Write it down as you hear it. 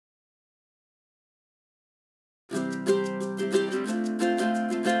Good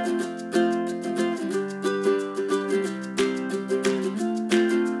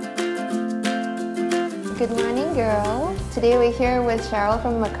morning, girls. Today we're here with Cheryl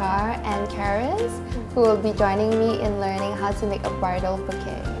from Mekar and Karis, who will be joining me in learning how to make a bridal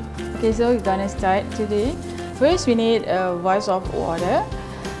bouquet. Okay, so we're gonna start today. First, we need a vase of water.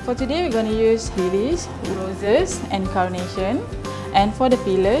 For today, we're gonna use lilies, roses, and carnation. And for the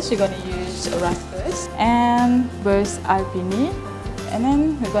fillers, we're gonna use ruscus and burst alpini. And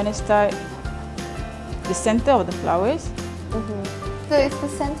then we're gonna start the center of the flowers. So is the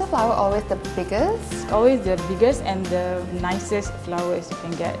center flower always the biggest? Always the biggest and the nicest flowers you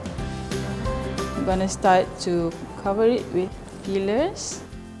can get. I'm gonna start to cover it with fillers.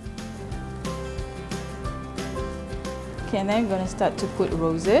 Okay, and then I'm gonna start to put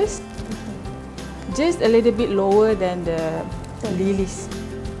roses. Just a little bit lower than the lilies.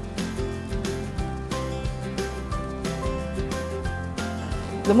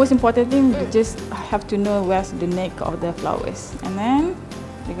 The most important thing, you just have to know where's the neck of the flowers. And then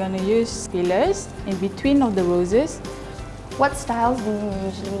we're going to use fillers in between of the roses. What styles do you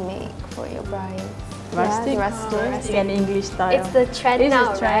usually make for your brides? Rustic, Yeah, rustic. and English style. It's the trend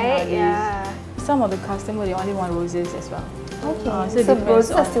now, right? Nowadays. Yeah. Some of the customers, they only want roses as well. Okay, so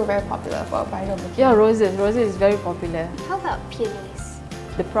roses are still very popular for a bridal bouquet. Yeah, roses. Roses is very popular. How about peonies?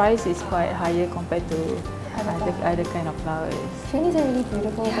 The price is quite higher compared to other kind of flowers. Peonies are really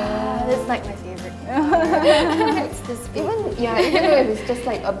beautiful though. That's like my favorite. It's this big. Even though if it's just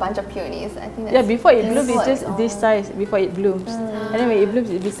like a bunch of peonies, I think that's... Yeah, before it blooms, it's just all. this size, before it blooms. And then when it blooms,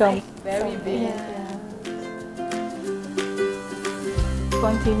 it becomes very big.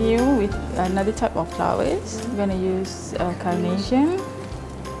 Continue with another type of flowers. We're going to use carnation.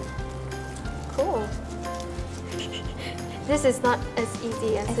 Cool. This is not as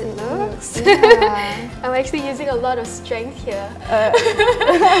easy as it looks. Yeah. I'm actually using a lot of strength here.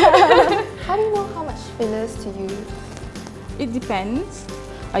 How do you know how much fillers to use? It depends.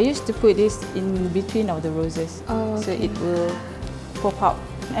 I used to put this in between of the roses, so it will pop out.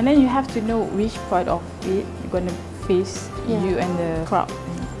 And then you have to know which part of it you're going to face you and the crowd.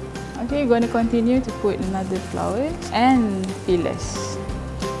 Okay, you're going to continue to put another flower and fillers.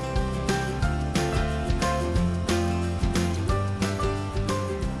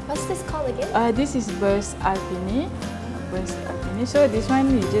 What's this called again? This is burst alpini. Burst alpini. So this one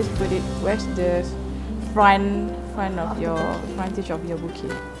you just put it where's the front of your frontage of your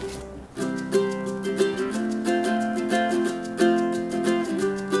bouquet.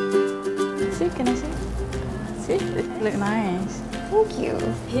 See, can I see? See, it look nice. Thank you.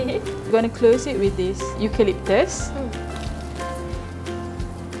 We're going to close it with this eucalyptus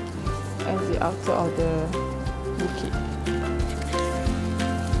as the outer of the bouquet.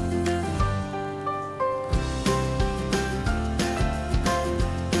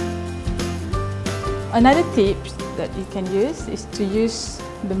 Another tip that you can use is to use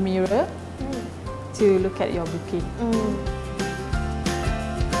the mirror to look at your bouquet.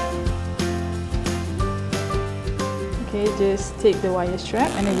 Okay, just take the wire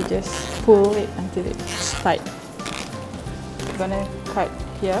strap and then you just pull it until it's tight. We're gonna cut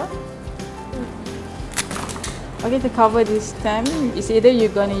here. Okay, to cover this stem, it's either you're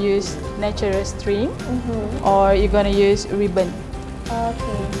gonna use natural string or you're gonna use ribbon.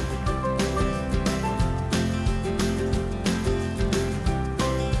 Okay.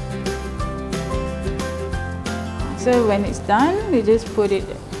 So when it's done, you just put it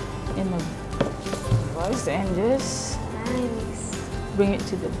in the vase and just bring it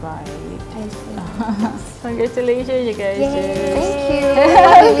to the bride. I see. Congratulations, you guys! Thank you.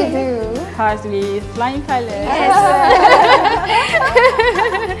 How do we do? Hearts with flying colors.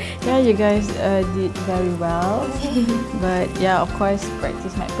 Yeah, you guys did very well. But yeah, of course,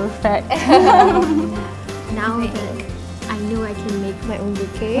 practice makes perfect. Now I know I can make my own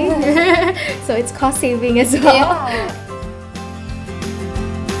bouquet. So it's cost saving as well. Yeah.